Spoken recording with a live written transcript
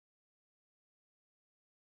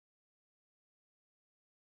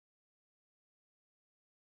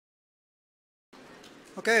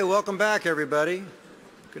Okay, welcome back, everybody.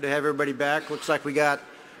 Good to have everybody back. Looks like we got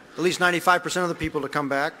at least 95% of the people to come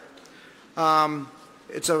back.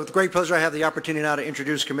 It's with great pleasure I have the opportunity now to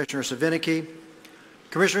introduce Commissioner Svinicki.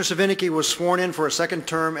 Commissioner Svinicki was sworn in for a second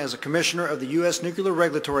term as a Commissioner of the U.S. Nuclear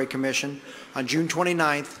Regulatory Commission on June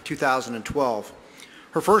 29, 2012.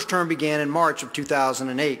 Her first term began in March of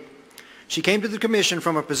 2008. She came to the Commission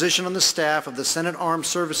from a position on the staff of the Senate Armed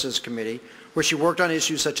Services Committee, where she worked on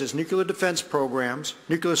issues such as nuclear defense programs,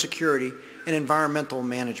 nuclear security, and environmental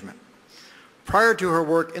management. Prior to her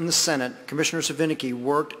work in the Senate, Commissioner Svinicki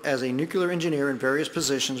worked as a nuclear engineer in various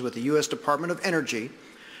positions with the U.S. Department of Energy,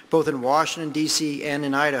 both in Washington, D.C. and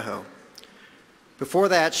in Idaho. Before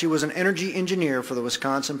that, she was an energy engineer for the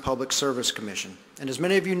Wisconsin Public Service Commission. And as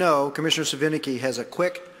many of you know, Commissioner Svinicki has a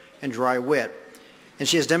quick and dry wit, and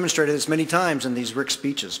she has demonstrated this many times in these RIC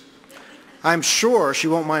speeches. I'm sure she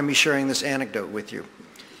won't mind me sharing this anecdote with you.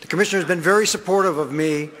 The Commissioner has been very supportive of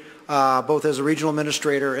me, both as a regional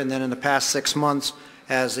administrator and then in the past 6 months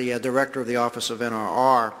as the director of the Office of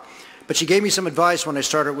NRR. But she gave me some advice when I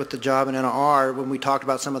started with the job in NRR when we talked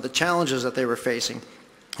about some of the challenges that they were facing.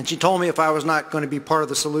 And she told me if I was not going to be part of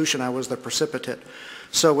the solution, I was the precipitate.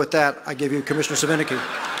 So with that, I give you Commissioner Svinicki.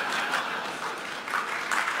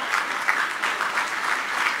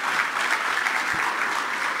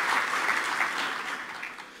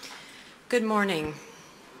 Good morning.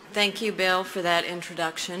 Thank you, Bill, for that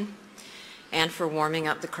introduction and for warming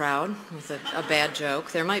up the crowd with a bad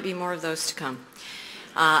joke. There might be more of those to come.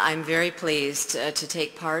 I'm very pleased to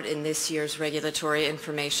take part in this year's Regulatory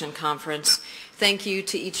Information Conference. Thank you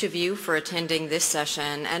to each of you for attending this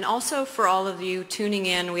session and also for all of you tuning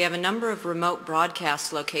in. We have a number of remote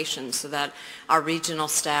broadcast locations so that our regional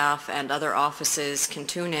staff and other offices can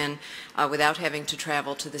tune in without having to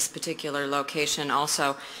travel to this particular location.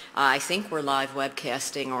 Also, I think we're live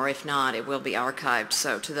webcasting, or if not, it will be archived.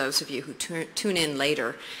 So to those of you who tune in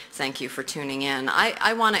later, thank you for tuning in.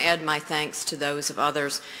 I want to add my thanks to those of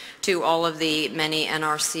others, to all of the many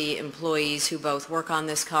NRC employees who both work on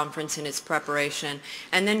this conference and its preparation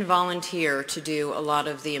and then volunteer to do a lot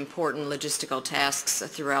of the important logistical tasks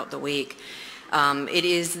throughout the week. It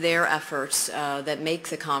is their efforts that make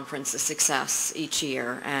the conference a success each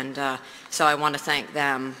year, and so I want to thank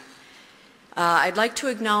them. I'd like to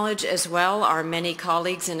acknowledge as well our many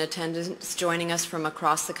colleagues in attendance joining us from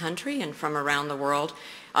across the country and from around the world.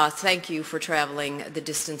 Thank you for traveling the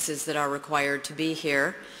distances that are required to be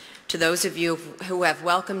here. To those of you who have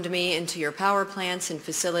welcomed me into your power plants and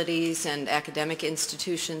facilities and academic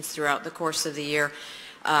institutions throughout the course of the year,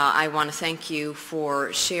 I want to thank you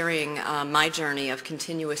for sharing my journey of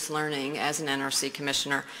continuous learning as an NRC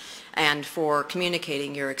Commissioner and for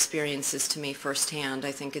communicating your experiences to me firsthand.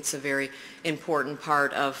 I think it's a very important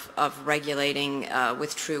part of regulating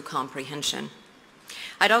with true comprehension.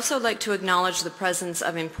 I'd also like to acknowledge the presence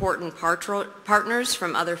of important partners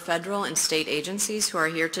from other federal and state agencies who are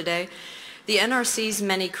here today. The NRC's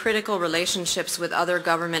many critical relationships with other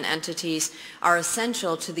government entities are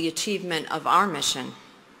essential to the achievement of our mission.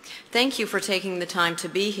 Thank you for taking the time to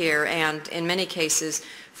be here and, in many cases,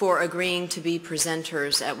 for agreeing to be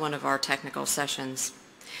presenters at one of our technical sessions.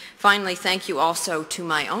 Finally, thank you also to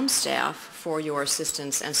my own staff for your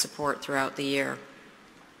assistance and support throughout the year.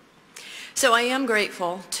 So I am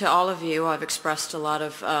grateful to all of you. I've expressed a lot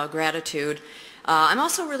of gratitude. I'm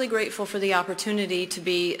also really grateful for the opportunity to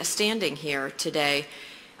be standing here today.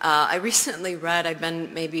 I recently read, I've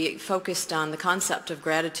been maybe focused on the concept of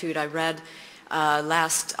gratitude. I read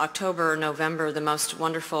last October or November the most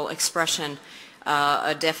wonderful expression,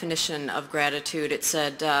 a definition of gratitude. It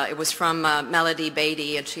said, it was from Melody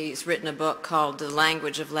Beatty, and she's written a book called The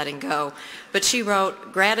Language of Letting Go. But she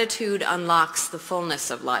wrote, "Gratitude unlocks the fullness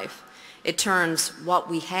of life. It turns what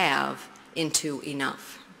we have into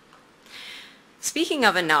enough." Speaking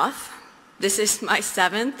of enough, this is my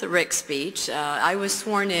 7th RIC speech. I was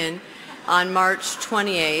sworn in on March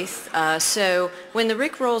 28th. So when the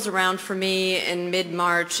RIC rolls around for me in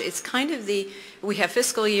mid-March, it's kind of we have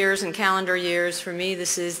fiscal years and calendar years. For me,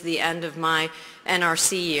 this is the end of my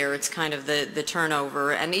NRC year. It's kind of the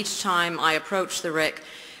turnover. And each time I approach the RIC,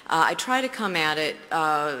 I try to come at it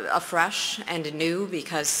afresh and anew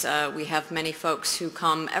because we have many folks who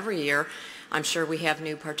come every year. I'm sure we have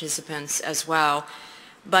new participants as well.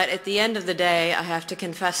 But at the end of the day, I have to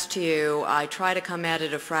confess to you, I try to come at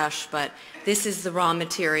it afresh, but this is the raw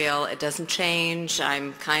material. It doesn't change.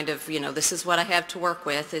 I'm kind of, this is what I have to work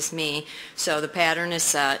with, is me. So the pattern is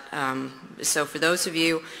set. So for those of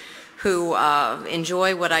you who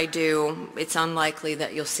enjoy what I do, it's unlikely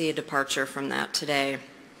that you'll see a departure from that today.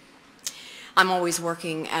 I'm always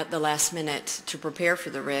working at the last minute to prepare for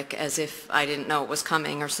the RIC as if I didn't know it was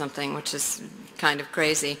coming or something, which is kind of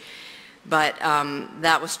crazy. But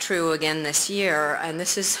that was true again this year, and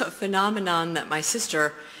this is a phenomenon that my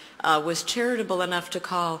sister was charitable enough to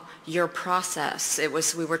call your process.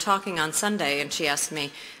 We were talking on Sunday, and she asked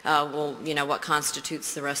me, well, you know, what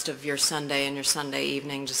constitutes the rest of your Sunday and your Sunday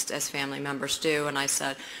evening, just as family members do? And I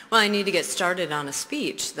said, well, I need to get started on a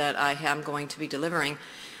speech that I am going to be delivering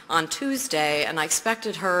on Tuesday, and I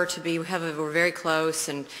expected her to be, we're very close,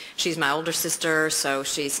 and she's my older sister, so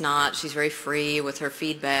she's very free with her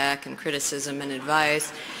feedback and criticism and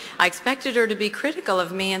advice. I expected her to be critical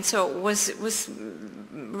of me, and so it was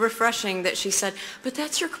refreshing that she said, but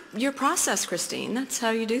that's your process, Kristine. That's how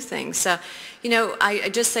you do things. So, you know, I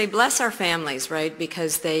just say bless our families, right,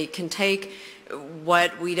 because they can take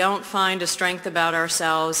what we don't find a strength about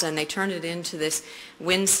ourselves and they turn it into this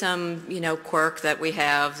winsome, you know, quirk that we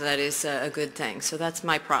have that is a good thing. So that's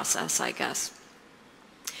my process, I guess.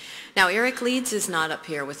 Now, Eric Leeds is not up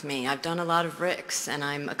here with me. I've done a lot of RICs, and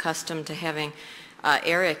I'm accustomed to having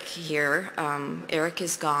Eric here. Eric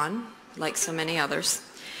is gone, like so many others.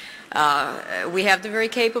 We have the very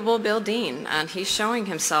capable Bill Dean, and he's showing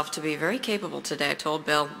himself to be very capable today. I told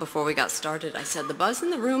Bill before we got started, I said, the buzz in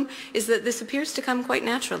the room is that this appears to come quite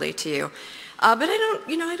naturally to you. But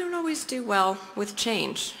I don't always do well with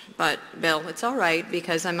change. But Bill, it's all right,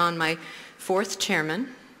 because I'm on my 4th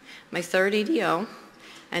chairman, my 3rd EDO,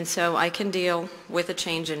 and so I can deal with a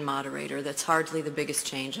change in moderator. That's hardly the biggest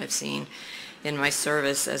change I've seen in my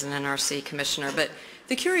service as an NRC commissioner. But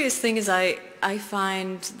the curious thing is I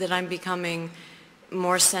find that I'm becoming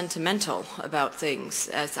more sentimental about things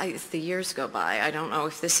as the years go by. I don't know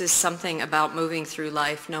if this is something about moving through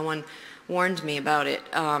life. No one warned me about it.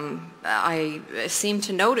 I seem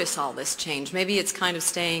to notice all this change. Maybe it's kind of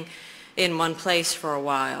staying in one place for a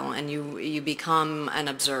while, and you become an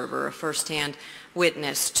observer, a first-hand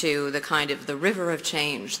witness to the kind of the river of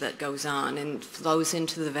change that goes on and flows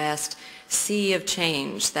into the vast sea of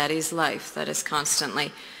change that is life, that is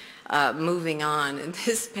constantly moving on. And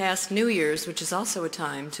this past New Year's, which is also a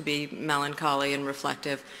time to be melancholy and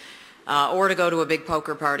reflective, or to go to a big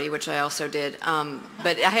poker party, which I also did,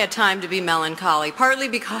 but I had time to be melancholy, partly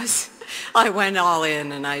because I went all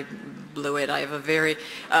in and I blew it. I have a very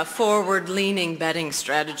forward-leaning betting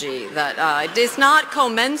strategy that is not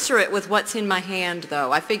commensurate with what's in my hand,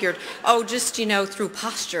 though. I figured, oh, just, you know, through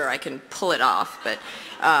posture I can pull it off, but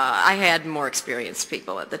I had more experienced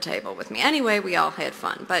people at the table with me. Anyway, we all had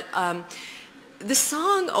fun. But the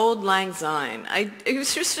song Auld Lang Syne, I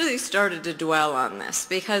just really started to dwell on this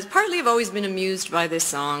because partly I've always been amused by this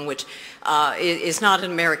song, which is not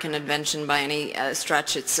an American invention by any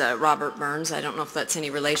stretch. It's Robert Burns. I don't know if that's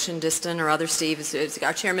any relation, distant or other. Steve,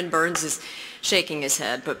 our Chairman Burns is shaking his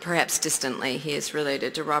head, but perhaps distantly he is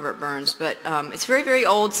related to Robert Burns. But it's a very, very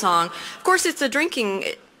old song. Of course, it's a drinking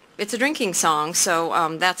song,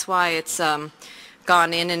 so that's why it's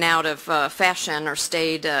gone in and out of fashion or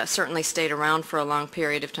certainly stayed around for a long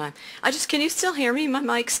period of time. Can you still hear me? My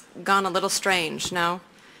mic's gone a little strange, no?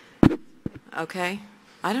 Okay.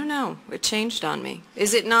 I don't know. It changed on me.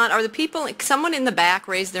 Is it not? Are the people, someone in the back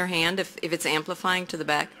raise their hand if it's amplifying to the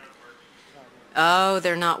back? Oh,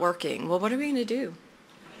 they're not working. Well, what are we going to do?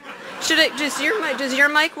 Does your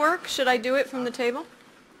mic work? Should I do it from the table?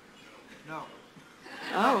 No.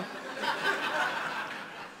 Oh.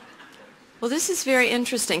 Well, this is very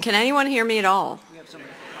interesting. Can anyone hear me at all?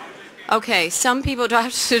 Okay, some people so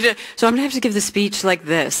I'm going to have to give the speech like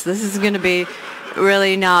this. This is going to be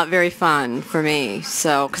really not very fun for me.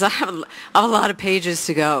 So, because I have a lot of pages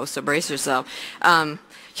to go, so brace yourself.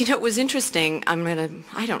 You know, it was interesting. I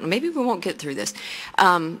don't know, maybe we won't get through this.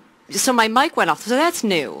 So my mic went off. So that's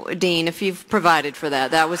new, Dean, if you've provided for that.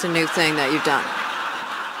 That was a new thing that you've done.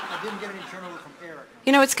 I didn't get any turnover from Eric.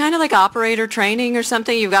 You know, it's kind of like operator training or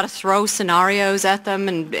something. You've got to throw scenarios at them,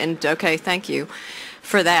 and okay, thank you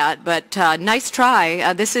for that. But nice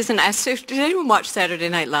try. This isn't. Did anyone watch Saturday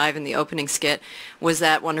Night Live? In the opening skit was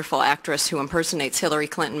that wonderful actress who impersonates Hillary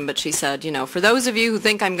Clinton, but she said, you know, for those of you who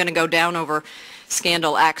think I'm going to go down over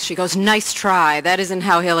scandal acts, she goes, nice try. That isn't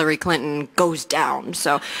how Hillary Clinton goes down.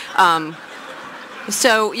 So,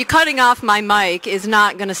 so you cutting off my mic is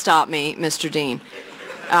not going to stop me, Mr. Dean.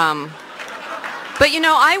 But you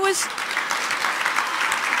know, I was.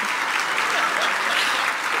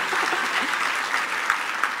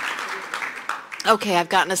 Okay, I've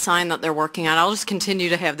gotten a sign that they're working on it. I'll just continue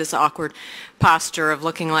to have this awkward posture of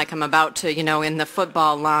looking like I'm about to, you know, in the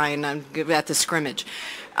football line at the scrimmage.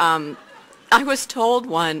 I was told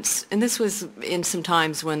once, and this was in some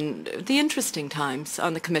times when, the interesting times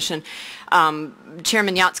on the commission,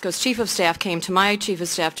 Chairman Yatsko's chief of staff came to my chief of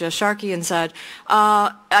staff, Joe Sharkey, and said,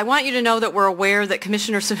 I want you to know that we're aware that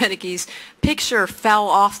Commissioner Svinicki's picture fell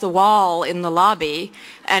off the wall in the lobby,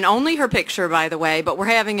 and only her picture, by the way, but we're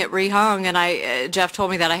having it rehung, and Jeff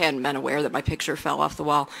told me that I hadn't been aware that my picture fell off the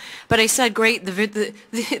wall. But I said, great,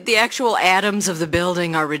 the actual atoms of the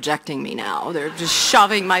building are rejecting me now. They're just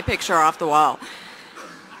shoving my picture off the wall.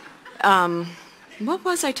 What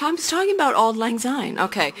was I talking? I was talking about Auld Lang Syne.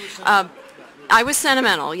 Okay. I was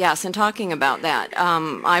sentimental, yes, in talking about that.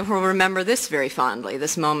 I will remember this very fondly,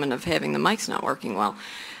 this moment of having the mics not working well.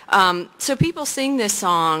 So people sing this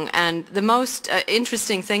song, and the most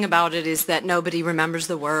interesting thing about it is that nobody remembers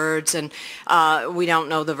the words, and we don't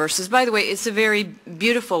know the verses. By the way, it's a very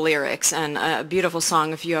beautiful lyrics and a beautiful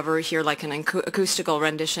song if you ever hear like an acoustical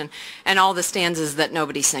rendition. And all the stanzas that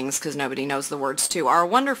nobody sings because nobody knows the words to are a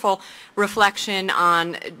wonderful reflection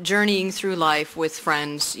on journeying through life with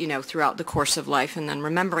friends, you know, throughout the course of life and then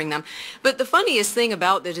remembering them. But the funniest thing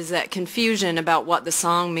about it is that confusion about what the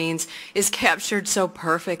song means is captured so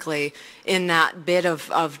perfectly in that bit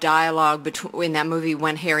of dialogue in that movie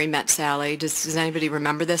When Harry Met Sally. Does anybody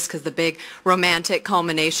remember this? Because the big romantic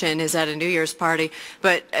culmination is at a New Year's party,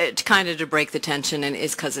 but kind of to break the tension, and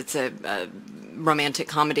is because it's a romantic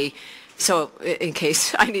comedy. So in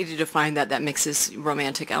case I needed to find that, that mixes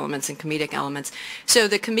romantic elements and comedic elements. So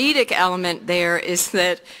the comedic element there is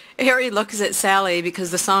that Harry looks at Sally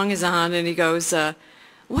because the song is on, and he goes,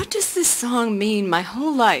 what does this song mean? My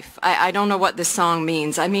whole life, I don't know what this song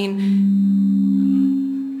means. I mean,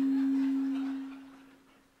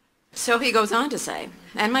 so he goes on to say,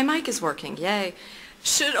 and my mic is working, yay.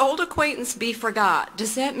 Should old acquaintance be forgot?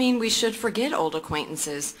 Does that mean we should forget old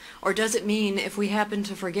acquaintances? Or does it mean if we happen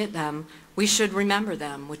to forget them, we should remember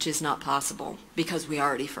them, which is not possible because we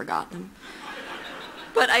already forgot them?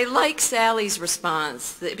 But I like Sally's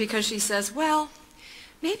response because she says, well,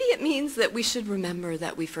 maybe it means that we should remember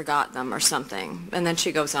that we forgot them or something. And then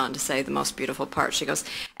she goes on to say the most beautiful part. She goes,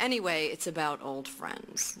 anyway, it's about old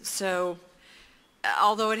friends. So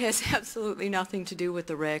although it has absolutely nothing to do with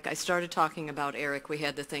the RIC, I started talking about Eric. We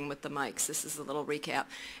had the thing with the mics. This is a little recap.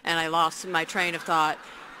 And I lost my train of thought.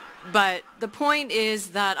 But the point is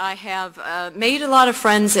that I have made a lot of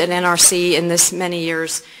friends at NRC in this many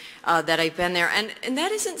years that I've been there. And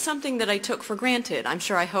that isn't something that I took for granted. I'm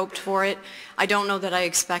sure I hoped for it. I don't know that I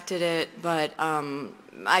expected it, but I'm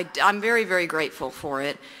very, very grateful for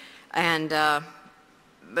it. And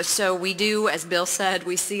so we do, as Bill said,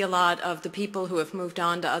 we see a lot of the people who have moved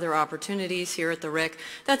on to other opportunities here at the RIC.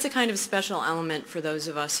 That's a kind of special element for those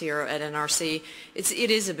of us here at NRC. It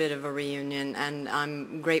is a bit of a reunion, and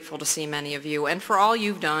I'm grateful to see many of you and for all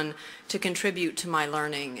you've done to contribute to my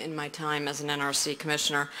learning in my time as an NRC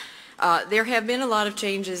Commissioner. There have been a lot of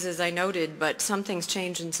changes, as I noted, but some things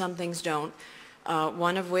change and some things don't.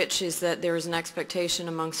 One of which is that there is an expectation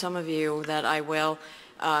among some of you that I will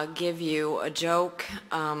give you a joke.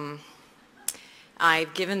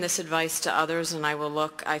 I've given this advice to others, and I will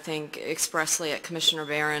look, I think, expressly at Commissioner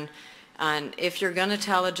Barron. And if you're going to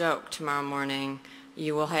tell a joke tomorrow morning,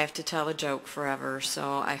 you will have to tell a joke forever.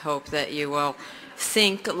 So I hope that you will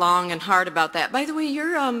think long and hard about that. By the way,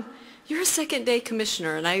 you're a second-day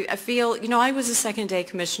commissioner, and I feel, you know, I was a second-day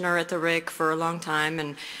commissioner at the RIC for a long time,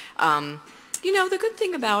 and you know, the good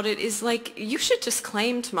thing about it is, like, you should just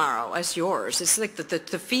claim tomorrow as yours. It's like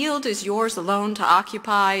the field is yours alone to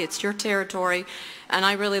occupy. It's your territory. And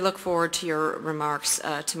I really look forward to your remarks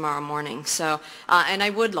tomorrow morning. So, and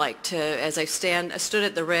I would like to, as I stood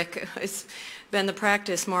at the RIC, it's been the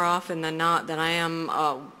practice more often than not that I am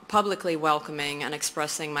publicly welcoming and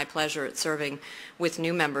expressing my pleasure at serving with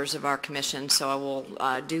new members of our commission. So I will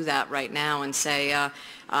do that right now and say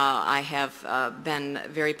I have been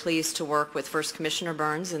very pleased to work with first Commissioner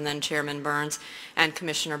Burns and then Chairman Burns and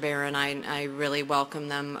Commissioner Barron. I really welcome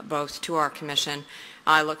them both to our commission.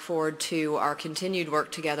 I look forward to our continued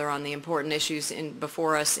work together on the important issues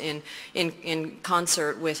before us in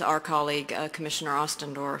concert with our colleague Commissioner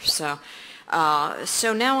Ostendorf.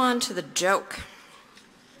 So now on to the joke.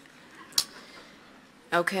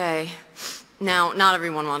 Okay. Now, not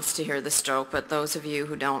everyone wants to hear this joke, but those of you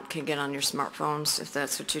who don't can get on your smartphones if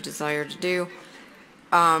that's what you desire to do.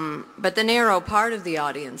 But the narrow part of the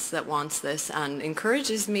audience that wants this and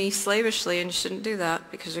encourages me slavishly, and you shouldn't do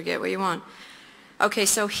that because you get what you want. Okay,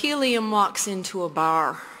 so Helium walks into a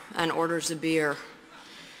bar and orders a beer.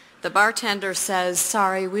 The bartender says,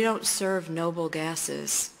 "Sorry, we don't serve noble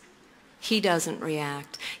gases." He doesn't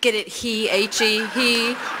react. Get it? He, H-E,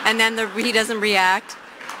 he, and then he doesn't react.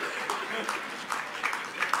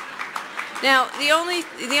 Now, the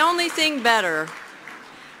only thing better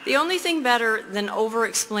than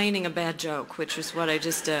over-explaining a bad joke, which is what I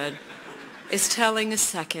just did, is telling a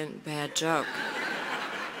second bad joke.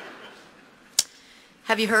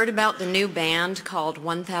 Have you heard about the new band called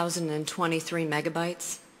 1023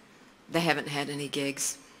 Megabytes? They haven't had any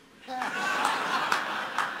gigs.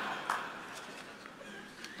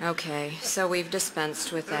 Okay, so we've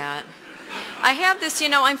dispensed with that. I have this,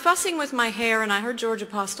 I'm fussing with my hair, and I heard George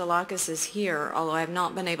Apostolakis is here, although I have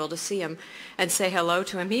not been able to see him and say hello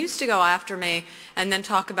to him. He used to go after me and then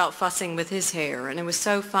talk about fussing with his hair, and it was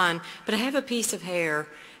so fun. But I have a piece of hair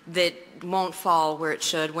that won't fall where it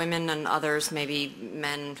should. Women and others, maybe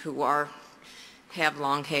men who have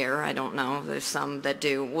long hair, I don't know, there's some that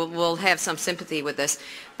do, will have some sympathy with this.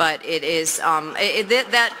 But it is,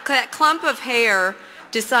 that clump of hair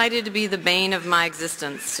decided to be the bane of my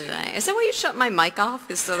existence today. Is that why you shut my mic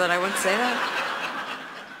off, is so that I wouldn't say that?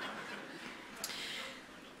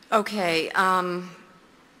 Okay, I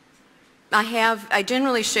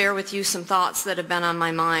generally share with you some thoughts that have been on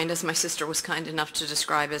my mind, as my sister was kind enough to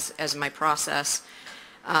describe as my process.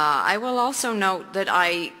 I will also note that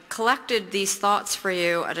I collected these thoughts for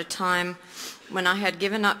you at a time when I had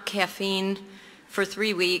given up caffeine for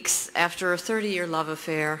 3 weeks after a 30-year love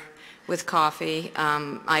affair with coffee.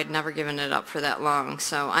 I had never given it up for that long.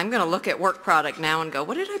 So I'm going to look at work product now and go,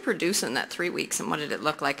 what did I produce in that 3 weeks and what did it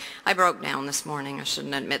look like? I broke down this morning. I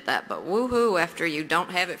shouldn't admit that, but woohoo, after you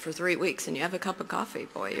don't have it for 3 weeks and you have a cup of coffee,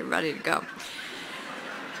 boy, you're ready to go.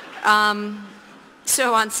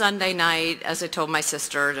 So on Sunday night, as I told my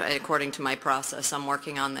sister, according to my process, I'm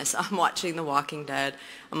working on this. I'm watching The Walking Dead.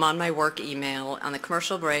 I'm on my work email. On the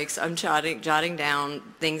commercial breaks, I'm jotting down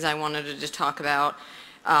things I wanted to talk about.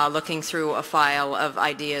 Looking through a file of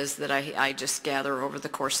ideas that I just gather over the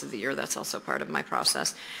course of the year. That's also part of my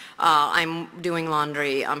process. I'm doing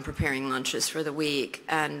laundry. I'm preparing lunches for the week.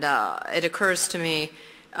 And it occurs to me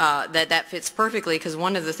that fits perfectly, because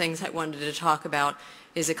one of the things I wanted to talk about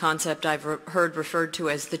is a concept I've heard referred to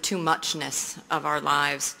as the too muchness of our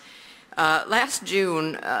lives. Last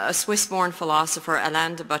June, a Swiss-born philosopher,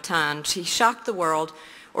 Alain de Botton, he shocked the world,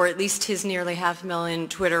 or at least his nearly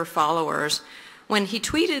 500,000 Twitter followers, when he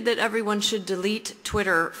tweeted that everyone should delete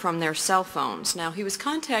Twitter from their cell phones. Now, he was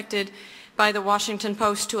contacted by the Washington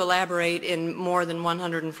Post to elaborate in more than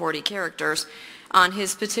 140 characters on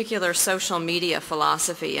his particular social media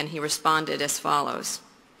philosophy, and he responded as follows.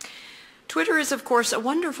 Twitter is, of course, a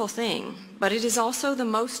wonderful thing, but it is also the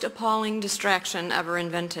most appalling distraction ever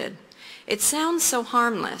invented. It sounds so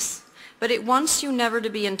harmless, but it wants you never to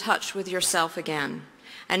be in touch with yourself again,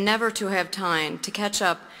 and never to have time to catch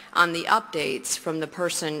up on the updates from the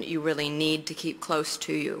person you really need to keep close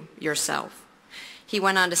to you, yourself. He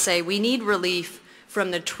went on to say, we need relief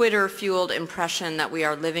from the Twitter-fueled impression that we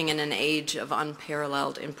are living in an age of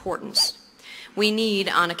unparalleled importance. We need,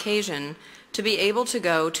 on occasion, to be able to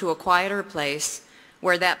go to a quieter place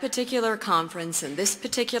where that particular conference and this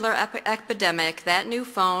particular epidemic, that new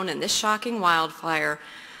phone and this shocking wildfire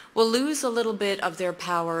will lose a little bit of their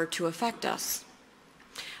power to affect us.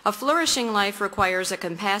 A flourishing life requires a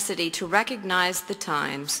capacity to recognize the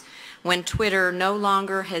times when Twitter no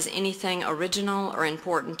longer has anything original or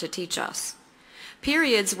important to teach us.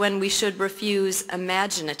 Periods when we should refuse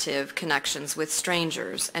imaginative connections with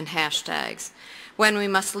strangers and hashtags, when we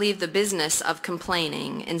must leave the business of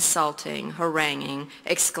complaining, insulting, haranguing,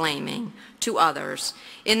 exclaiming to others,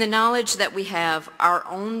 in the knowledge that we have our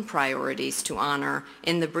own priorities to honor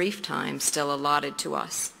in the brief time still allotted to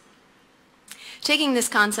us. Taking this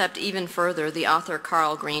concept even further, the author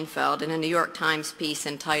Carl Greenfeld, in a New York Times piece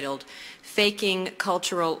entitled Faking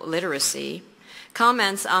Cultural Literacy,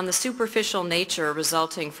 comments on the superficial nature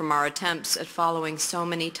resulting from our attempts at following so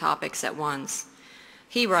many topics at once.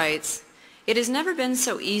 He writes, "It has never been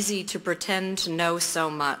so easy to pretend to know so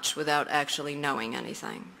much without actually knowing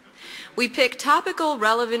anything. We pick topical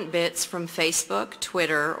relevant bits from Facebook,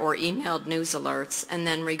 Twitter, or emailed news alerts and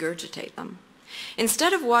then regurgitate them.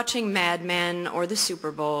 Instead of watching Mad Men or the Super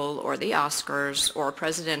Bowl or the Oscars or a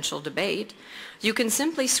presidential debate, you can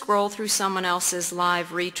simply scroll through someone else's live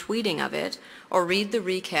retweeting of it or read the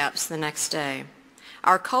recaps the next day.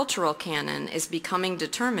 Our cultural canon is becoming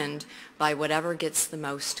determined by whatever gets the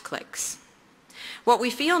most clicks. What we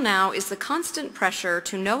feel now is the constant pressure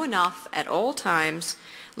to know enough at all times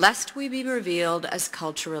lest we be revealed as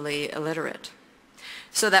culturally illiterate,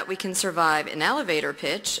 so that we can survive an elevator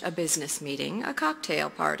pitch, a business meeting, a cocktail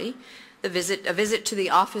party, a visit to the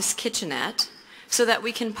office kitchenette, so that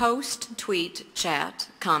we can post, tweet, chat,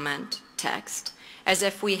 comment, text, as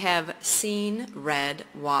if we have seen, read,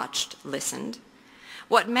 watched, listened,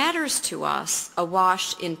 What matters to us,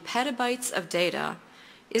 awash in petabytes of data,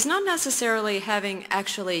 is not necessarily having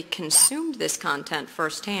actually consumed this content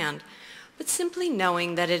firsthand, but simply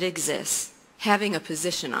knowing that it exists, having a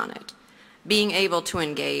position on it, being able to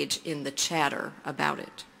engage in the chatter about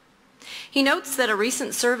it. He notes that a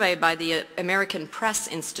recent survey by the American Press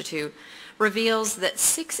Institute reveals that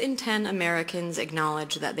 6 in 10 Americans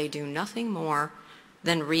acknowledge that they do nothing more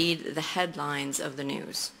than read the headlines of the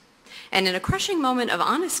news. And in a crushing moment of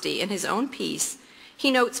honesty in his own piece, he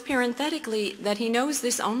notes parenthetically that he knows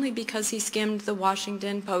this only because he skimmed the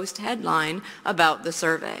Washington Post headline about the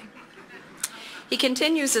survey. He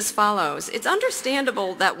continues as follows: "It's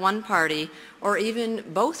understandable that one party, or even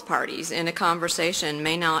both parties in a conversation,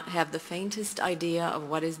 may not have the faintest idea of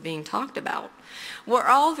what is being talked about. We're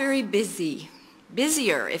all very busy.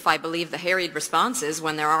 Busier, if I believe the harried responses,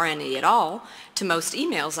 when there are any at all, to most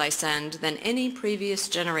emails I send than any previous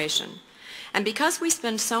generation. And because we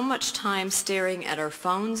spend so much time staring at our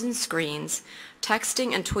phones and screens,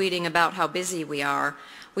 texting and tweeting about how busy we are,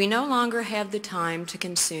 we no longer have the time to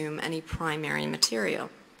consume any primary material.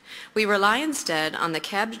 We rely instead on the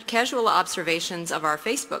casual observations of our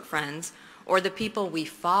Facebook friends or the people we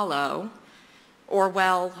follow, or,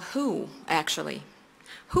 well, who, actually?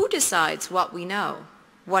 Who decides what we know,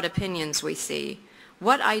 what opinions we see,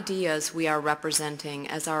 what ideas we are representing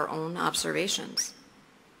as our own observations?"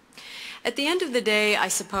 At the end of the day, I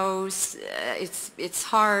suppose it's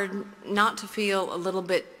hard not to feel a little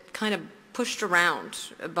bit kind of pushed around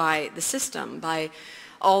by the system, by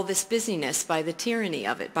all this busyness, by the tyranny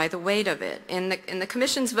of it, by the weight of it. In the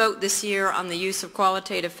Commission's vote this year on the use of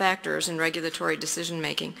qualitative factors in regulatory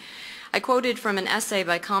decision-making, I quoted from an essay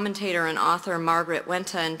by commentator and author Margaret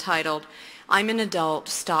Wenta entitled, "I'm an Adult,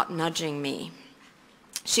 Stop Nudging Me."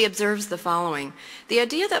 She observes the following: "The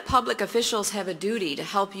idea that public officials have a duty to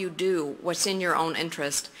help you do what's in your own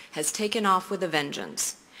interest has taken off with a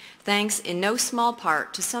vengeance, thanks in no small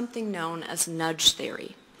part to something known as nudge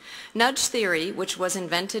theory. Nudge theory, which was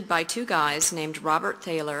invented by 2 guys named Robert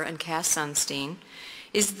Thaler and Cass Sunstein,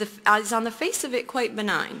 is on the face of it quite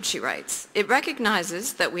benign," she writes. "It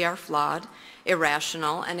recognizes that we are flawed,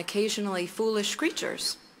 irrational, and occasionally foolish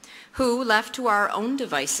creatures, who, left to our own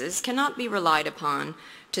devices, cannot be relied upon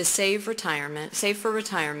to save for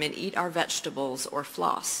retirement, eat our vegetables, or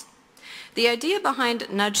floss. The idea behind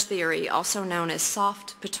nudge theory, also known as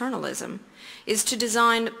soft paternalism, is to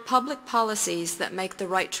design public policies that make the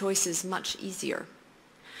right choices much easier.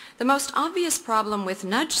 The most obvious problem with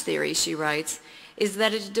nudge theory," she writes, "is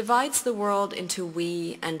that it divides the world into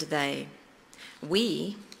we and they.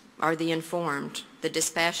 We are the informed, the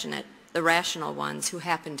dispassionate, the rational ones who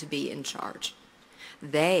happen to be in charge.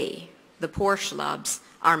 They, the poor schlubs,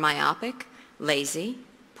 are myopic, lazy,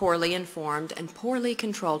 poorly informed, and poorly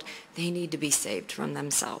controlled. They need to be saved from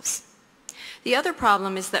themselves. The other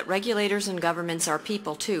problem is that regulators and governments are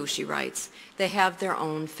people too," she writes. "They have their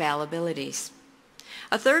own fallibilities.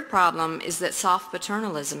 A third problem is that soft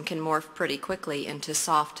paternalism can morph pretty quickly into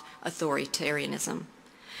soft authoritarianism.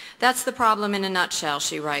 That's the problem in a nutshell,"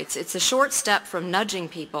 she writes. "It's a short step from nudging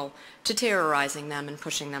people to terrorizing them and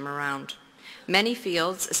pushing them around. Many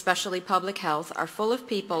fields, especially public health, are full of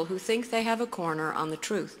people who think they have a corner on the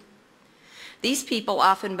truth. These people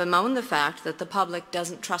often bemoan the fact that the public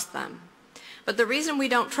doesn't trust them. But the reason we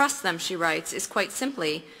don't trust them," she writes, "is quite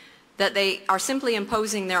simply that they are simply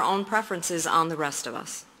imposing their own preferences on the rest of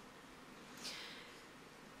us."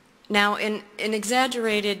 Now, in an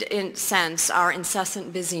exaggerated sense, our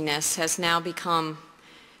incessant busyness has now become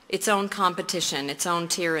its own competition, its own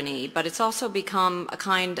tyranny, but it's also become a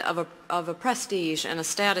kind of a prestige and a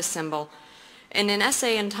status symbol. In an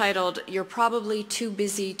essay entitled, "You're Probably Too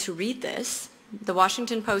Busy to Read This," the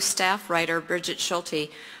Washington Post staff writer Bridget Schulte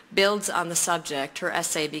builds on the subject. Her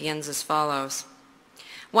essay begins as follows: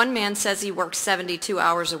 "One man says he works 72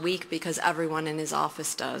 hours a week because everyone in his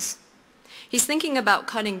office does. He's thinking about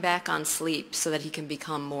cutting back on sleep so that he can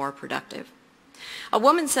become more productive. A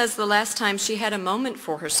woman says the last time she had a moment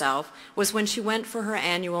for herself was when she went for her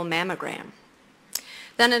annual mammogram.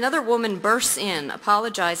 Then another woman bursts in,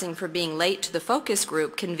 apologizing for being late to the focus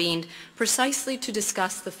group convened precisely to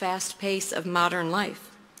discuss the fast pace of modern life.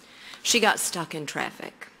 She got stuck in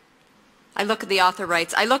traffic. The author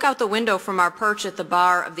writes, I look out the window from our perch at the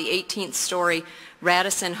bar of the 18th story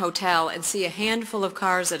Radisson Hotel and see a handful of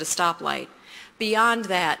cars at a stoplight. Beyond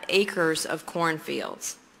that, acres of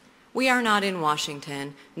cornfields. We are not in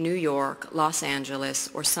Washington, New York, Los Angeles,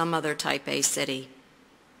 or some other type A city.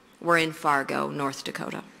 We're in Fargo, North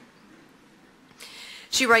Dakota."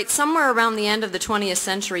 She writes, "Somewhere around the end of the 20th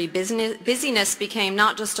century, busyness became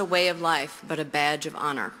not just a way of life, but a badge of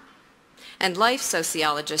honor. and life,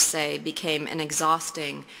 sociologists say, became an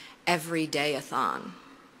exhausting everyday-a-thon.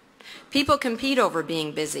 People compete over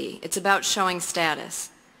being busy. It's about showing status.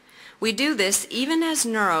 We do this even as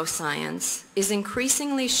neuroscience is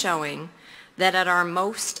increasingly showing that at our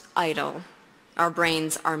most idle, our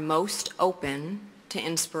brains are most open to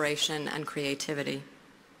inspiration and creativity.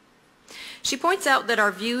 She points out that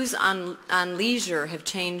our views on leisure have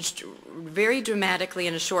changed very dramatically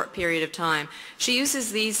in a short period of time. She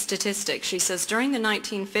uses these statistics. She says during the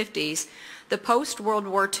 1950s, the post-World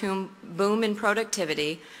War II boom in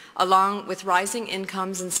productivity, along with rising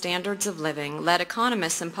incomes and standards of living, led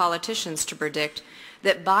economists and politicians to predict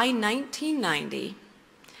that by 1990,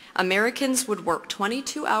 Americans would work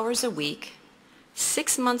 22 hours a week,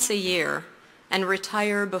 6 months a year, and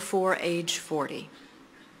retire before age 40.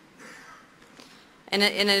 In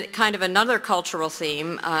a kind of another cultural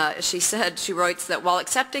theme, she writes that while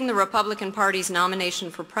accepting the Republican Party's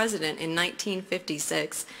nomination for president in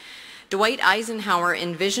 1956, Dwight Eisenhower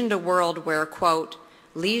envisioned a world where, quote,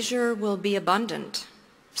 leisure will be abundant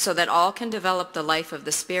so that all can develop the life of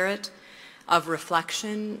the spirit, of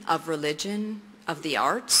reflection, of religion, of the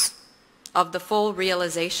arts, of the full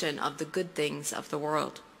realization of the good things of the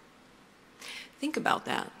world. Think about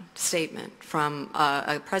that statement from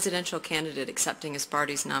a presidential candidate accepting his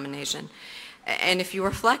party's nomination. And if you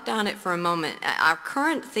reflect on it for a moment, our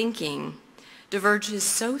current thinking diverges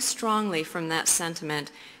so strongly from that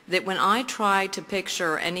sentiment that when I try to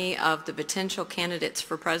picture any of the potential candidates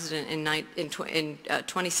for president in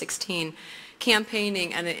 2016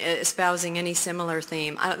 campaigning and espousing any similar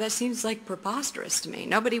theme, that seems like preposterous to me.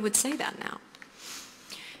 Nobody would say that now.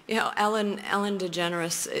 You know, Ellen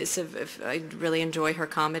DeGeneres, I really enjoy her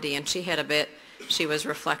comedy, and she had a bit, she was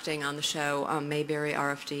reflecting on the show Mayberry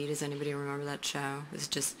RFD. Does anybody remember that show? It's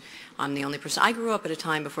just, I'm the only person. I grew up at a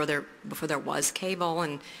time before there was cable,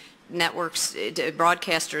 and networks,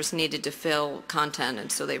 broadcasters needed to fill content,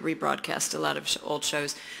 and so they rebroadcast a lot of old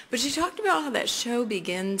shows. But she talked about how that show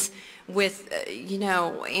begins with, you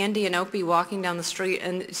know, Andy and Opie walking down the street,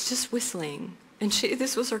 and it's just whistling. And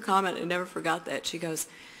this was her comment, I never forgot that. She goes,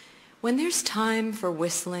 when there's time for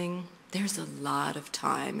whistling, there's a lot of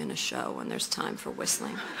time in a show when there's time for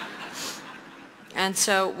whistling. And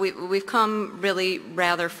so we've come really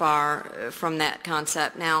rather far from that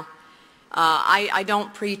concept. Now, I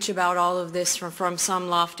don't preach about all of this from some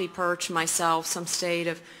lofty perch myself, some state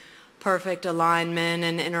of perfect alignment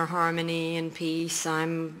and inner harmony and peace.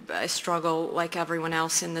 I struggle like everyone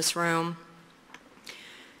else in this room.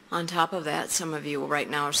 On top of that, some of you right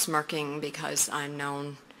now are smirking because I'm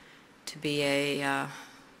known to be a,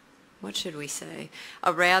 what should we say,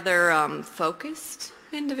 a rather focused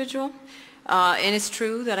individual. And it's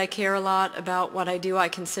true that I care a lot about what I do. I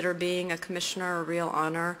consider being a commissioner a real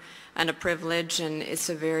honor and a privilege, and it's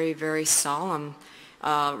a very, very solemn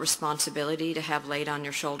responsibility to have laid on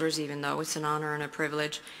your shoulders, even though it's an honor and a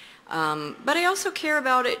privilege. But I also care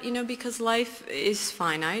about it, you know, because life is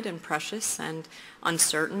finite and precious and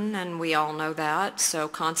uncertain, and we all know that. So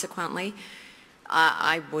consequently,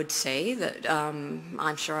 I would say that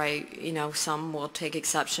I'm sure some will take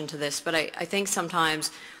exception to this, but I think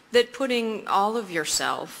sometimes that putting all of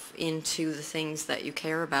yourself into the things that you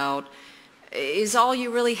care about is all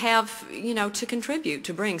you really have, you know, to contribute,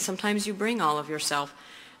 to bring. Sometimes you bring all of yourself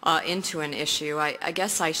into an issue. I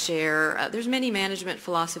guess I share, there's many management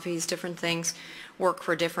philosophies, different things work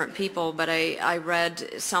for different people, but I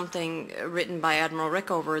read something written by Admiral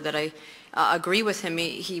Rickover that I agree with him.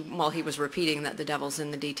 He was repeating that the devil's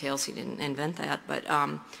in the details. He didn't invent that, but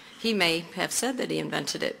he may have said that he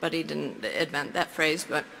invented it, but he didn't invent that phrase.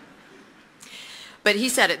 But he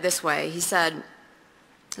said it this way. He said,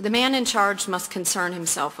 the man in charge must concern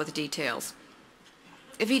himself with details.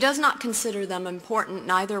 If he does not consider them important,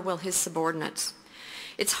 neither will his subordinates.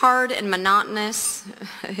 It's hard and monotonous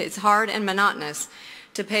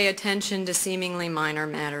to pay attention to seemingly minor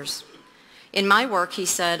matters. In my work, he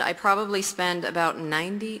said, I probably spend about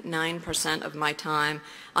 99% of my time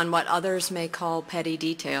on what others may call petty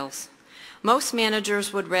details. Most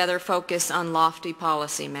managers would rather focus on lofty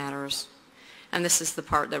policy matters. And this is the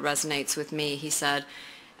part that resonates with me. He said,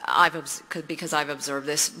 because I've observed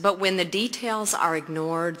this, but when the details are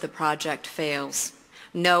ignored, the project fails.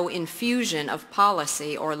 No infusion of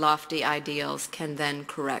policy or lofty ideals can then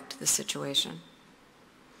correct the situation.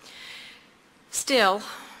 Still,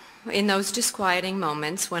 in those disquieting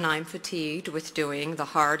moments when I'm fatigued with doing the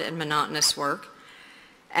hard and monotonous work,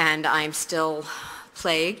 and I'm still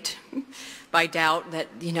plagued by doubt that,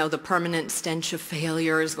 you know, the permanent stench of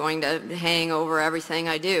failure is going to hang over everything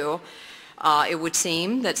I do, It would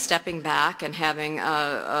seem that stepping back and having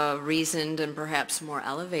a reasoned and perhaps more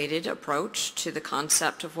elevated approach to the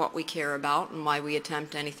concept of what we care about and why we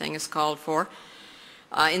attempt anything is called for.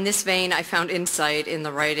 In this vein, I found insight in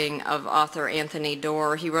the writing of author Anthony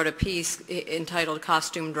Doerr. He wrote a piece entitled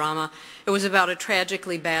Costume Drama. It was about a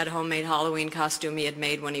tragically bad homemade Halloween costume he had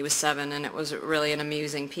made when he was 7, and it was really an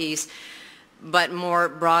amusing piece. But more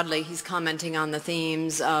broadly, he's commenting on the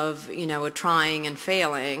themes of, trying and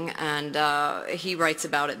failing, and he writes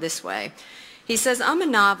about it this way. He says, "I'm a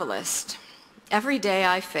novelist. Every day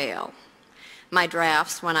I fail. My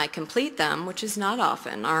drafts, when I complete them, which is not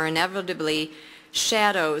often, are inevitably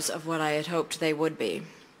shadows of what I had hoped they would be.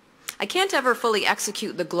 I can't ever fully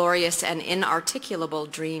execute the glorious and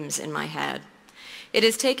inarticulable dreams in my head. It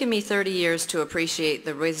has taken me 30 years to appreciate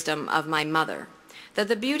the wisdom of my mother, that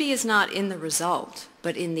the beauty is not in the result,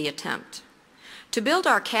 but in the attempt. To build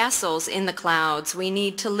our castles in the clouds, we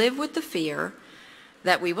need to live with the fear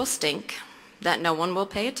that we will stink, that no one will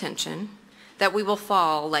pay attention, that we will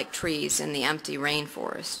fall like trees in the empty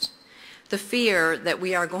rainforest. The fear that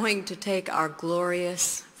we are going to take our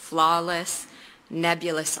glorious, flawless,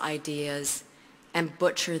 nebulous ideas and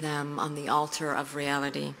butcher them on the altar of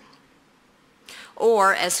reality."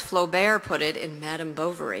 Or, as Flaubert put it in Madame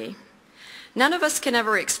Bovary, "None of us can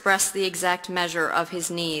ever express the exact measure of his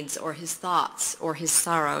needs or his thoughts or his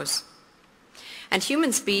sorrows. And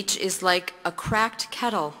human speech is like a cracked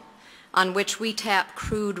kettle on which we tap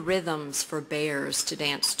crude rhythms for bears to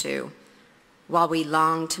dance to, while we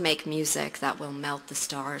long to make music that will melt the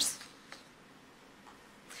stars."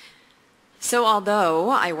 So although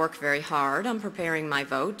I work very hard on preparing my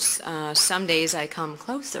votes, some days I come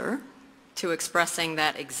closer to expressing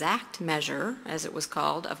that exact measure, as it was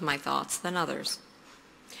called, of my thoughts than others.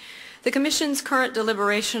 The Commission's current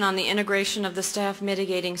deliberation on the integration of the staff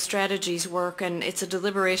mitigating strategies work, and it's a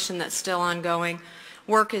deliberation that's still ongoing.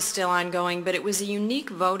 Work is still ongoing, but it was a unique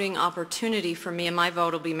voting opportunity for me, and my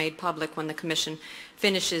vote will be made public when the Commission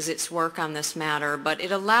finishes its work on this matter. But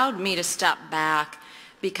it allowed me to step back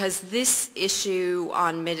because this issue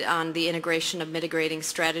on the integration of mitigating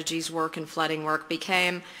strategies work and flooding work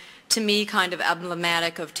became, to me, kind of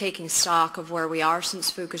emblematic of taking stock of where we are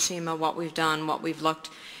since Fukushima, what we've done, what we've looked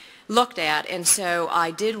at. And so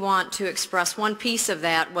I did want to express one piece of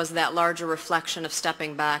that was that larger reflection of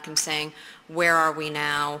stepping back and saying, where are we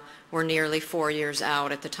now? We're nearly 4 years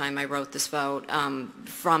out at the time I wrote this vote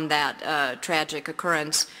from that tragic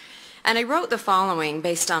occurrence. And I wrote the following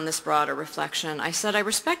based on this broader reflection. I said, "I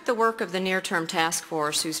respect the work of the near-term task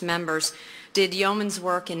force whose members did yeoman's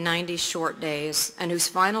work in 90 short days and whose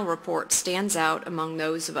final report stands out among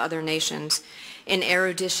those of other nations in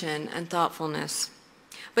erudition and thoughtfulness.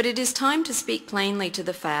 But it is time to speak plainly to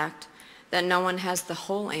the fact that no one has the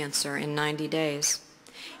whole answer in 90 days.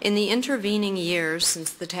 In the intervening years since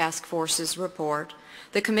the task force's report,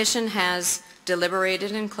 the Commission has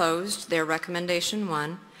deliberated and closed their Recommendation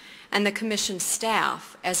 1, and the Commission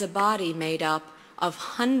staff, as a body made up of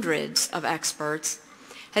hundreds of experts,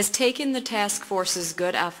 has taken the task force's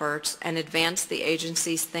good efforts and advanced the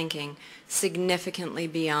agency's thinking significantly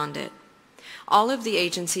beyond it. All of the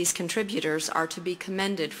agency's contributors are to be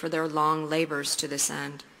commended for their long labors to this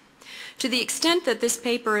end. To the extent that this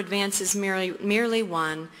paper advances merely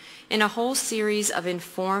one in a whole series of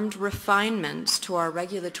informed refinements to our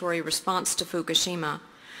regulatory response to Fukushima,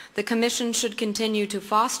 the Commission should continue to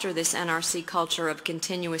foster this NRC culture of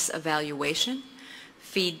continuous evaluation,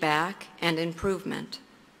 feedback, and improvement.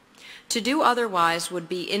 To do otherwise would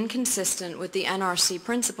be inconsistent with the NRC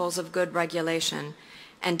principles of good regulation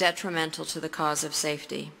and detrimental to the cause of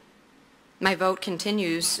safety." My vote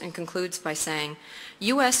continues and concludes by saying,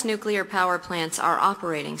 U.S. nuclear power plants are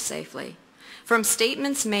operating safely. From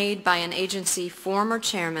statements made by an agency former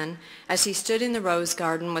chairman as he stood in the Rose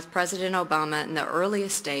Garden with President Obama in the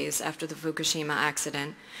earliest days after the Fukushima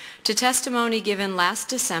accident, to testimony given last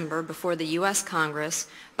December before the U.S. Congress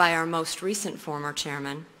by our most recent former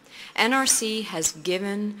chairman, NRC has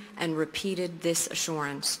given and repeated this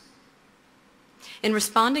assurance. In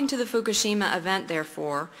responding to the Fukushima event,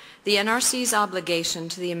 therefore, the NRC's obligation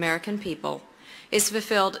to the American people is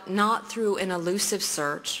fulfilled not through an elusive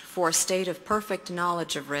search for a state of perfect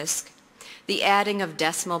knowledge of risk, the adding of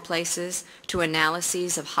decimal places to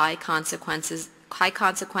analyses of high consequence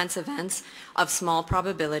events of small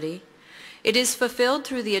probability. It is fulfilled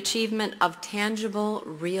through the achievement of tangible,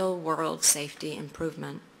 real-world safety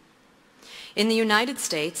improvement. In the United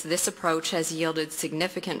States, this approach has yielded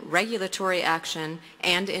significant regulatory action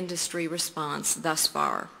and industry response thus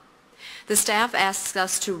far. The staff asks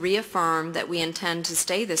us to reaffirm that we intend to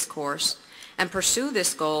stay this course and pursue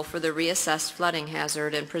this goal for the reassessed flooding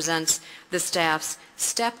hazard, and presents the staff's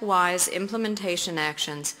stepwise implementation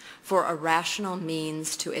actions for a rational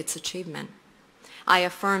means to its achievement. I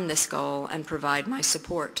affirm this goal and provide my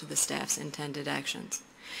support to the staff's intended actions.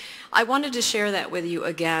 I wanted to share that with you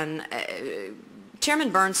again.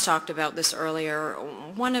 Chairman Burns talked about this earlier.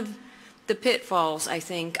 One of the pitfalls, I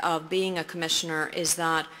think, of being a commissioner is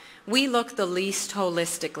that we look the least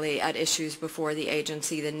holistically at issues before the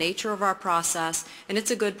agency. The nature of our process, and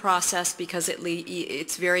it's a good process because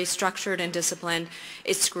it's very structured and disciplined,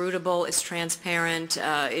 it's scrutable, it's transparent,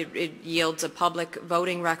 it yields a public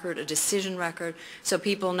voting record, a decision record, so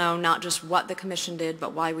people know not just what the commission did,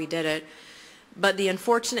 but why we did it. But the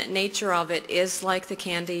unfortunate nature of it is like the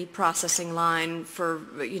candy processing line for,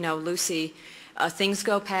 Lucy. Things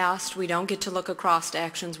go past. We don't get to look across to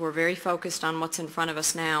actions. We're very focused on what's in front of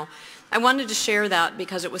us now. I wanted to share that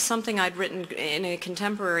because it was something I'd written in a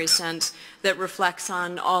contemporary sense that reflects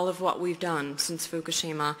on all of what we've done since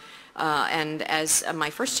Fukushima. And as my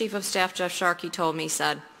first chief of staff, Jeff Sharkey, told me,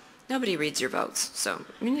 said, nobody reads your votes, so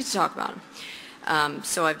we need to talk about them.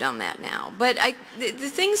 So I've done that now. But the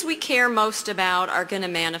things we care most about are going to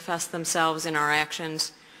manifest themselves in our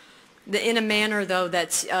actions in a manner, though,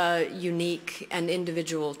 that's unique and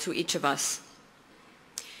individual to each of us.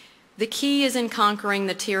 The key is in conquering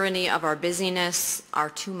the tyranny of our busyness, our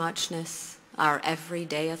too-muchness, our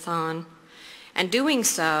everyday-a-thon, and doing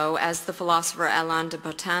so, as the philosopher Alain de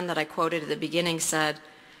Botton that I quoted at the beginning said,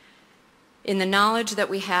 in the knowledge that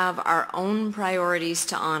we have our own priorities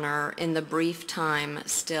to honor in the brief time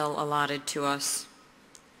still allotted to us.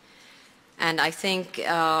 And I think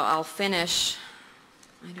I'll finish.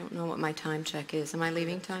 I don't know what my time check is. Am I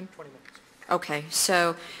leaving time? 20 minutes. Okay,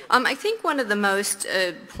 so I think one of the most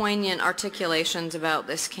poignant articulations about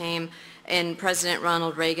this came in President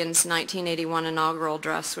Ronald Reagan's 1981 inaugural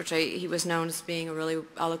address, which he was known as being a really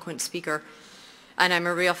eloquent speaker. And I'm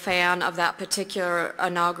a real fan of that particular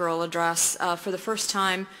inaugural address. For the first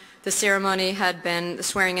time, the ceremony had been, the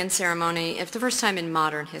swearing-in ceremony, for the first time in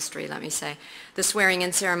modern history, let me say, the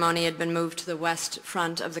swearing-in ceremony had been moved to the west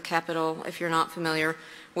front of the Capitol. If you're not familiar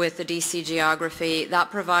with the D.C. geography,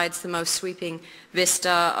 that provides the most sweeping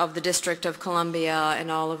vista of the District of Columbia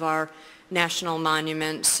and all of our national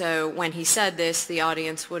monuments. So when he said this, the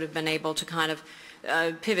audience would have been able to kind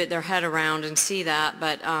of pivot their head around and see that.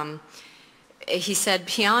 But he said,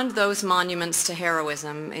 beyond those monuments to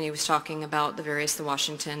heroism, and he was talking about the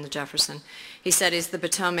Washington, the Jefferson, he said, is the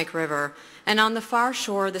Potomac River, and on the far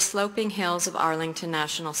shore, the sloping hills of Arlington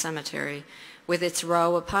National Cemetery, with its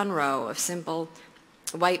row upon row of simple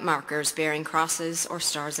white markers bearing crosses or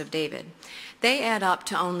stars of David. They add up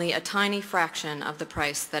to only a tiny fraction of the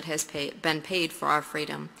price that has been paid for our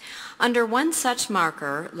freedom. Under one such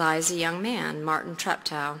marker lies a young man, Martin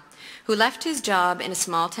Treptow, who left his job in a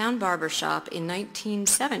small-town barber shop in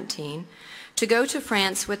 1917 to go to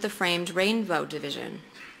France with the framed Rainbow Division.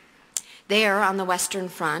 There, on the Western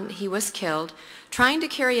Front, he was killed trying to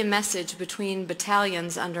carry a message between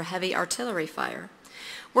battalions under heavy artillery fire.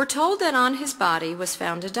 We're told that on his body was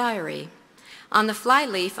found a diary. On the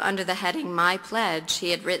flyleaf under the heading, My Pledge,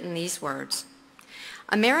 he had written these words,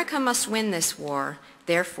 America must win this war,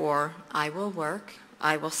 therefore I will work,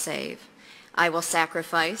 I will save, I will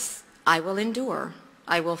sacrifice, I will endure,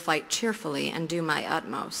 I will fight cheerfully and do my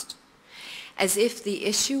utmost. As if the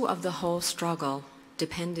issue of the whole struggle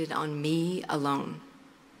depended on me alone.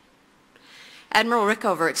 Admiral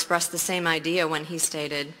Rickover expressed the same idea when he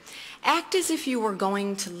stated, act as if you were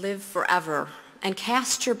going to live forever and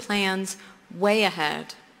cast your plans way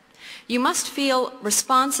ahead. You must feel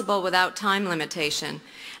responsible without time limitation,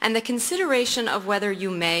 and the consideration of whether you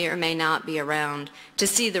may or may not be around to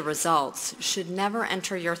see the results should never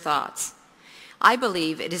enter your thoughts. I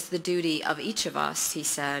believe it is the duty of each of us, he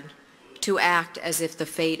said, to act as if the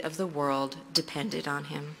fate of the world depended on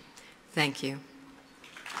him. Thank you.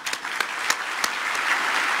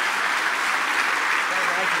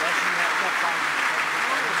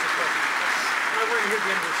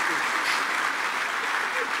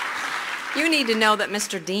 You need to know that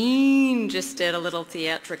Mr. Dean just did a little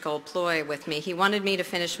theatrical ploy with me. He wanted me to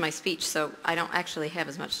finish my speech, so I don't actually have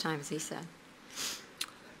as much time as he said.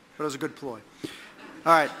 But it was a good ploy.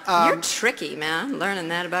 All right. You're tricky, man. I'm learning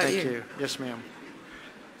that about you. Thank you. Yes, ma'am.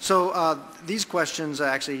 So these questions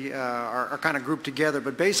actually are kind of grouped together,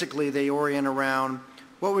 but basically they orient around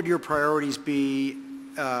what would your priorities be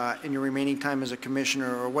in your remaining time as a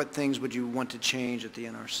commissioner, or what things would you want to change at the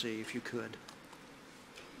NRC if you could?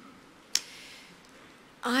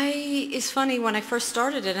 It's funny, when I first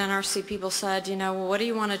started at NRC, people said, well, what do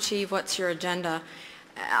you want to achieve? What's your agenda?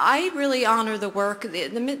 I really honor the work.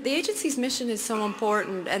 The agency's mission is so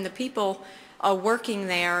important, and the people working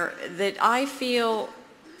there, that I feel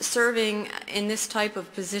serving in this type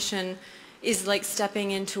of position is like stepping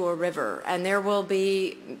into a river. And there will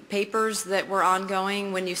be papers that were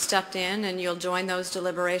ongoing when you stepped in, and you'll join those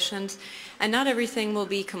deliberations. And not everything will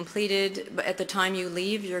be completed, but at the time you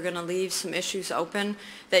leave, you're going to leave some issues open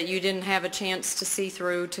that you didn't have a chance to see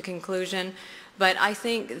through to conclusion. But I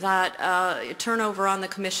think that turnover on the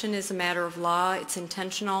commission is a matter of law. It's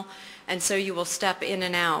intentional, and so you will step in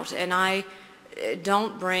and out. And I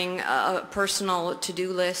don't bring a personal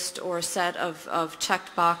to-do list or a set of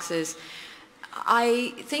checked boxes.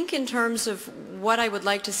 I think in terms of what I would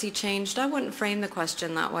like to see changed, I wouldn't frame the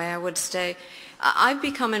question that way. I would say I've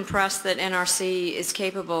become impressed that NRC is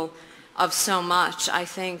capable of so much. I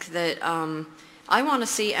think that I want to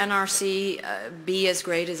see NRC be as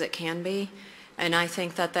great as it can be, and I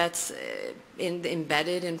think that that's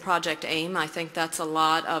embedded in Project AIM. I think that's a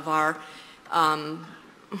lot of our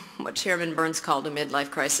what Chairman Burns called a midlife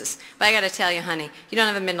crisis. But I got to tell you, honey, you don't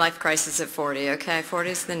have a midlife crisis at 40, okay? 40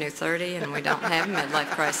 is the new 30, and we don't have a midlife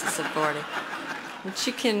crisis at 40. But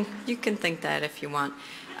you can think that if you want.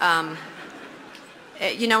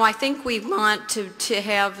 You know, I think we want to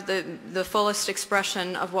have the fullest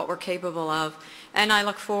expression of what we're capable of, and I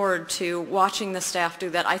look forward to watching the staff do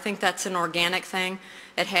that. I think that's an organic thing.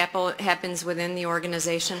 It happens within the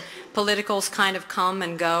organization. Politicals kind of come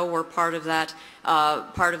and go. We're part of that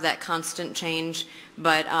constant change.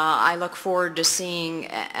 But I look forward to seeing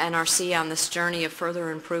NRC on this journey of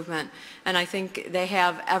further improvement. And I think they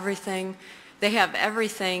have everything. They have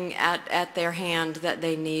everything at their hand that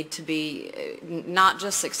they need to be not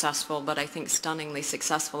just successful, but I think stunningly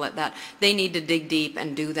successful at that. They need to dig deep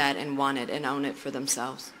and do that and want it and own it for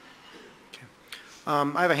themselves.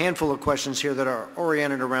 I have a handful of questions here that are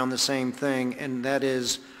oriented around the same thing, and that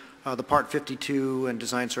is the Part 52 and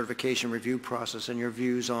design certification review process and your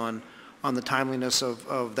views on the timeliness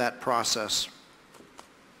of that process.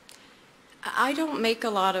 I don't make a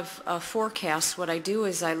lot of forecasts. What I do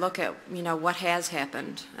is I look at, you know, what has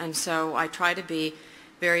happened, and so I try to be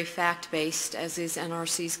very fact-based, as is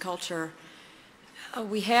NRC's culture.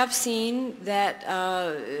 We have seen that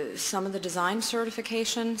some of the design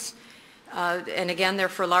certifications, and again, they're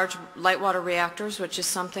for large light water reactors, which is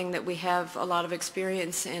something that we have a lot of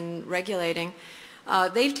experience in regulating.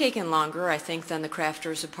 They've taken longer, I think, than the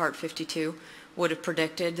crafters of Part 52 would have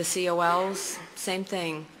predicted. The COLs, same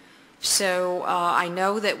thing. So I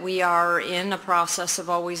know that we are in a process of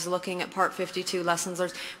always looking at Part 52 lessons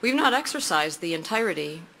learned. We've not exercised the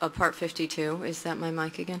entirety of Part 52. Is that my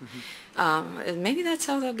mic again? Mm-hmm. Maybe that's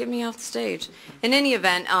how they'll get me off the stage. In any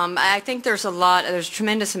event, I think there's a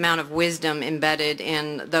tremendous amount of wisdom embedded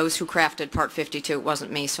in those who crafted Part 52. It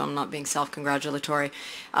wasn't me, so I'm not being self-congratulatory.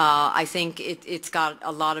 I think it's got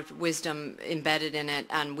a lot of wisdom embedded in it,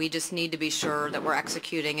 and we just need to be sure that we're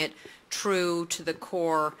executing it true to the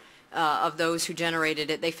core of those who generated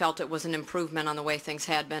it. They felt it was an improvement on the way things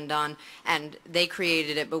had been done, and they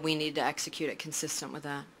created it, but we need to execute it consistent with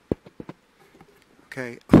that.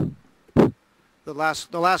 Okay. The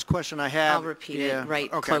last question I have. I'll repeat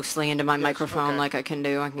it closely into my microphone like I can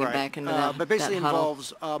do. I can get back into that. But basically that huddle.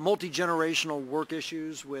 involves multi-generational work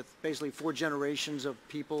issues with basically 4 generations of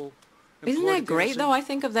people. Isn't that great, though? I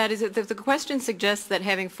think of that as the question suggests that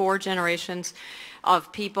having 4 generations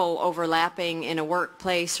of people overlapping in a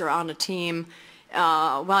workplace or on a team,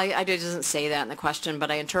 well, it doesn't say that in the question,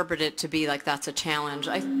 but I interpret it to be like that's a challenge.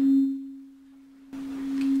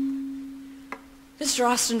 Mr.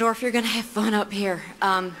 Ostendorf, you're going to have fun up here.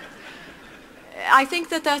 I think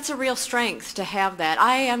that that's a real strength to have that.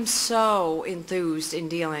 I am so enthused in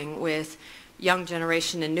dealing with young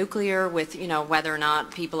generation in nuclear, with, you know, whether or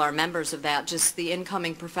not people are members of that, just the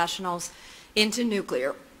incoming professionals into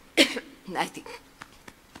nuclear. I think.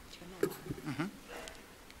 Mm-hmm.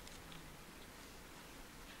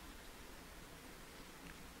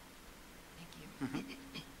 Thank you. Mm-hmm.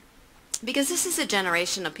 Because this is a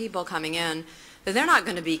generation of people coming in that they're not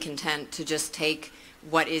going to be content to just take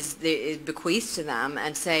what is bequeathed to them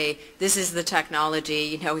and say, this is the technology,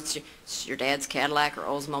 you know, it's your dad's Cadillac or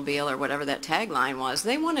Oldsmobile or whatever that tagline was.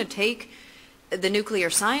 They want to take the nuclear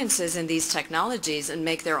sciences and these technologies and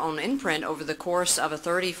make their own imprint over the course of a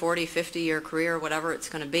 30, 40, 50-year career, whatever it's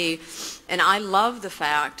going to be. And I love the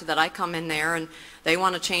fact that I come in there and they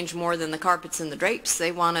want to change more than the carpets and the drapes.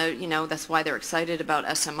 They want to, you know, that's why they're excited about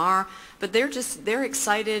SMR. But they're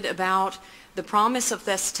excited about the promise of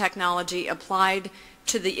this technology applied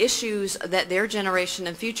to the issues that their generation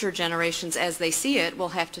and future generations, as they see it, will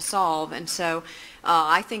have to solve. And so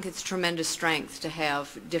I think it's tremendous strength to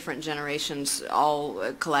have different generations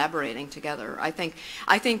all collaborating together. I think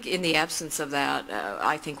in the absence of that,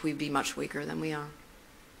 I think we'd be much weaker than we are.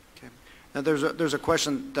 Okay. Now there's a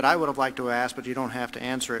question that I would have liked to ask, but you don't have to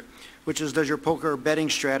answer it, which is, does your poker betting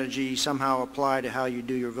strategy somehow apply to how you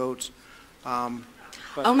do your votes?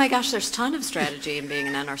 Oh my gosh, there's a ton of strategy in being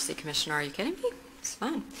an NRC commissioner. Are you kidding me? It's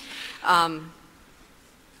fun.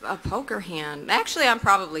 A poker hand. Actually, I'm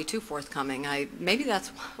probably too forthcoming. Maybe that's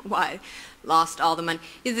why I lost all the money.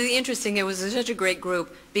 The interesting, it was such a great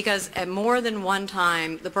group because at more than one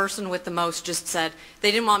time, the person with the most just said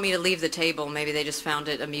they didn't want me to leave the table. Maybe they just found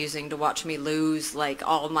it amusing to watch me lose like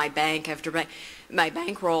all my bank after bank, my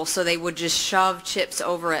bankroll. So they would just shove chips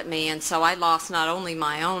over at me, and so I lost not only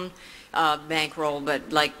my own bankroll,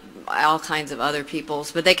 but like all kinds of other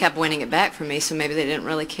people's. But they kept winning it back for me, so maybe they didn't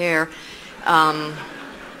really care.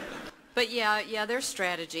 But yeah, their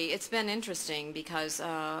strategy. It's been interesting because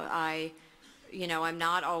I'm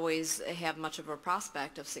not always have much of a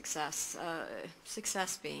prospect of success.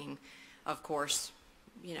 Success being, of course,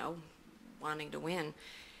 wanting to win,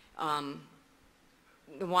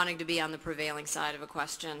 wanting to be on the prevailing side of a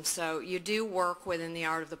question. So you do work within the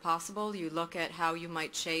art of the possible. You look at how you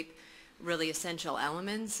might shape really essential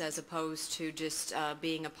elements as opposed to just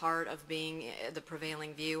being a part of being the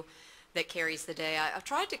prevailing view that carries the day. I've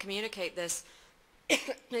tried to communicate this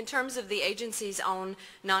in terms of the agency's own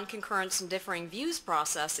non-concurrence and differing views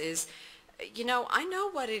process is, I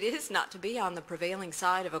know what it is not to be on the prevailing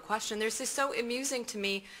side of a question. There's this so amusing to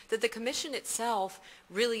me that the commission itself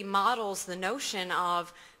really models the notion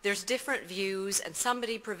of there's different views and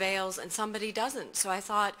somebody prevails and somebody doesn't. So I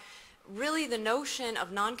thought, really the notion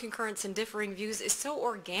of non-concurrence and differing views is so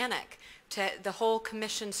organic to the whole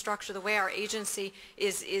commission structure, the way our agency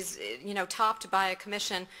is topped by a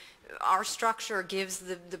commission. Our structure gives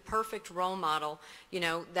the perfect role model,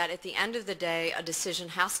 that at the end of the day a decision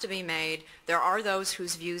has to be made. There are those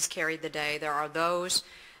whose views carry the day. There are those,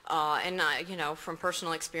 and from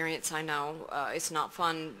personal experience I know it's not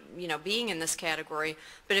fun, being in this category.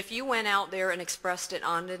 But if you went out there and expressed it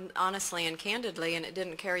honestly and candidly and it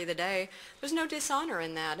didn't carry the day, there's no dishonor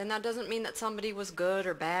in that. And that doesn't mean that somebody was good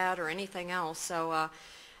or bad or anything else. So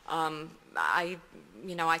I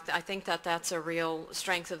think that that's a real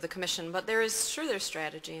strength of the commission. But there's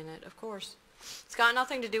strategy in it, of course. It's got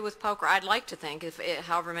nothing to do with poker. I'd like to think,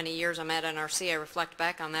 however many years I'm at NRC, I reflect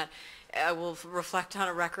back on that, I will reflect on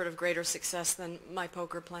a record of greater success than my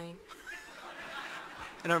poker playing.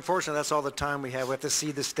 And unfortunately, that's all the time we have. We have to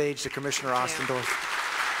cede the stage to Commissioner Ostendorf.